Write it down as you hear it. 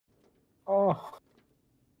Oh.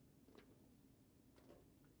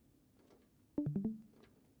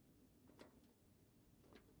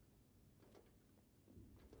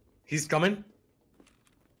 He's coming.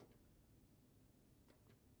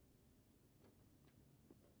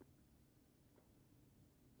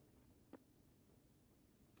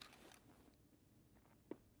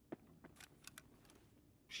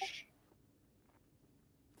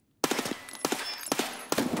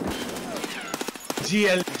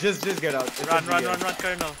 GL, just get out. It's Run, a run, GL. run, run,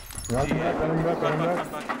 Colonel. Running back, running back, Run running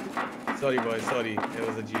back, back. run back. Sorry, boy. Sorry, it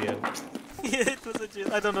was a GL. Yeah, it was a jail.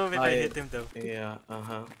 I don't know if I hit him though. Yeah.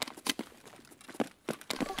 Yeah,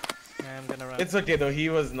 I'm gonna run. It's okay though. He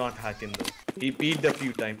was not hacking though. He peeked a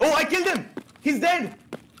few times. Oh, I killed him. He's dead.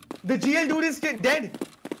 The GL dude is dead.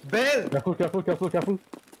 Bell. Careful, careful, careful, careful.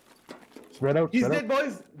 Spread out, He's spread dead,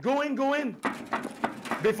 boys. Go in, go in.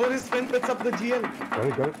 Before his friend puts up the GL. out. Got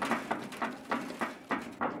it, got it.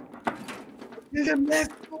 Kill him,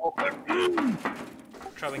 let's go.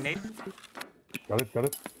 Throwing nade. Got it, got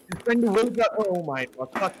it. His friend will go. Oh my god,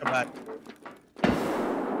 such a bad.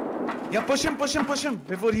 Yeah, push him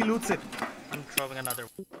before he loots it. I'm throwing another.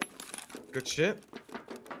 Good shit.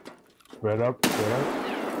 Spread out, spread out.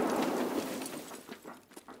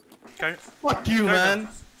 Fuck you, man.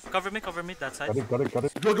 Cover me, that side. Got it, got it, got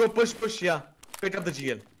it. Go, push, yeah. Pick up the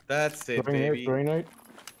GL. That's it, Throwing baby. it, throwing it.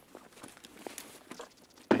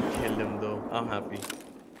 I killed him though. I'm happy.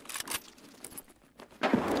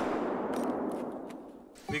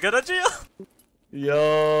 We got a jail.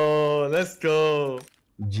 Yo, let's go.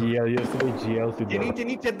 GL yesterday, GL today. Can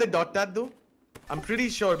you check the dot tat though? I'm pretty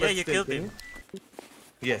sure. Yeah, but you still, killed him.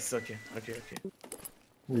 Yes. Okay.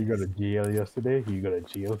 You got a GL yesterday, you got a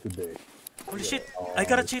GL today. Holy shit! I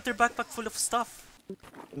got a cheater backpack full of stuff.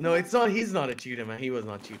 No, it's not. He's not a cheater, man. He was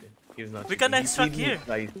not cheating. He was not. We cheating. can He extract feed me here.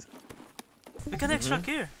 twice. We can extract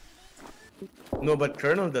here. No, but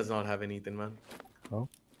Colonel does not have anything, man. No?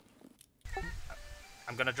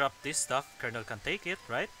 I'm gonna drop this stuff. Colonel can take it,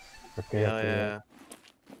 right? Okay, Yeah, okay, yeah.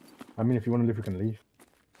 I mean, if you want to leave, you can leave.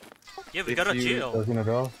 Yeah, we If got a you- jail. Doesn't at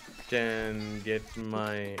all. Can get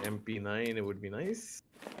my MP9. It would be nice.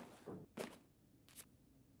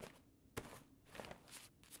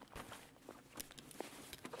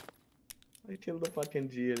 I killed the fucking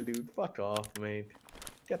GL, dude. Fuck off, mate.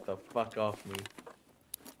 Get the fuck off me.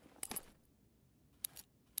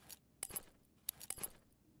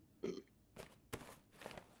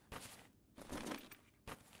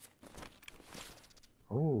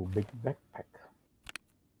 Oh, big backpack.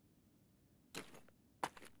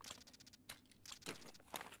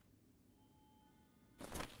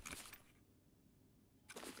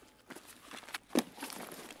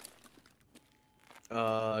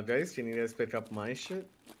 Guys, can you guys pick up my shit?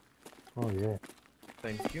 Oh, yeah.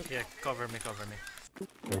 Thank you. Yeah, cover me.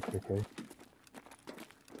 Okay, okay.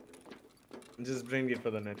 Just bring it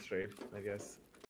for the next raid, I guess.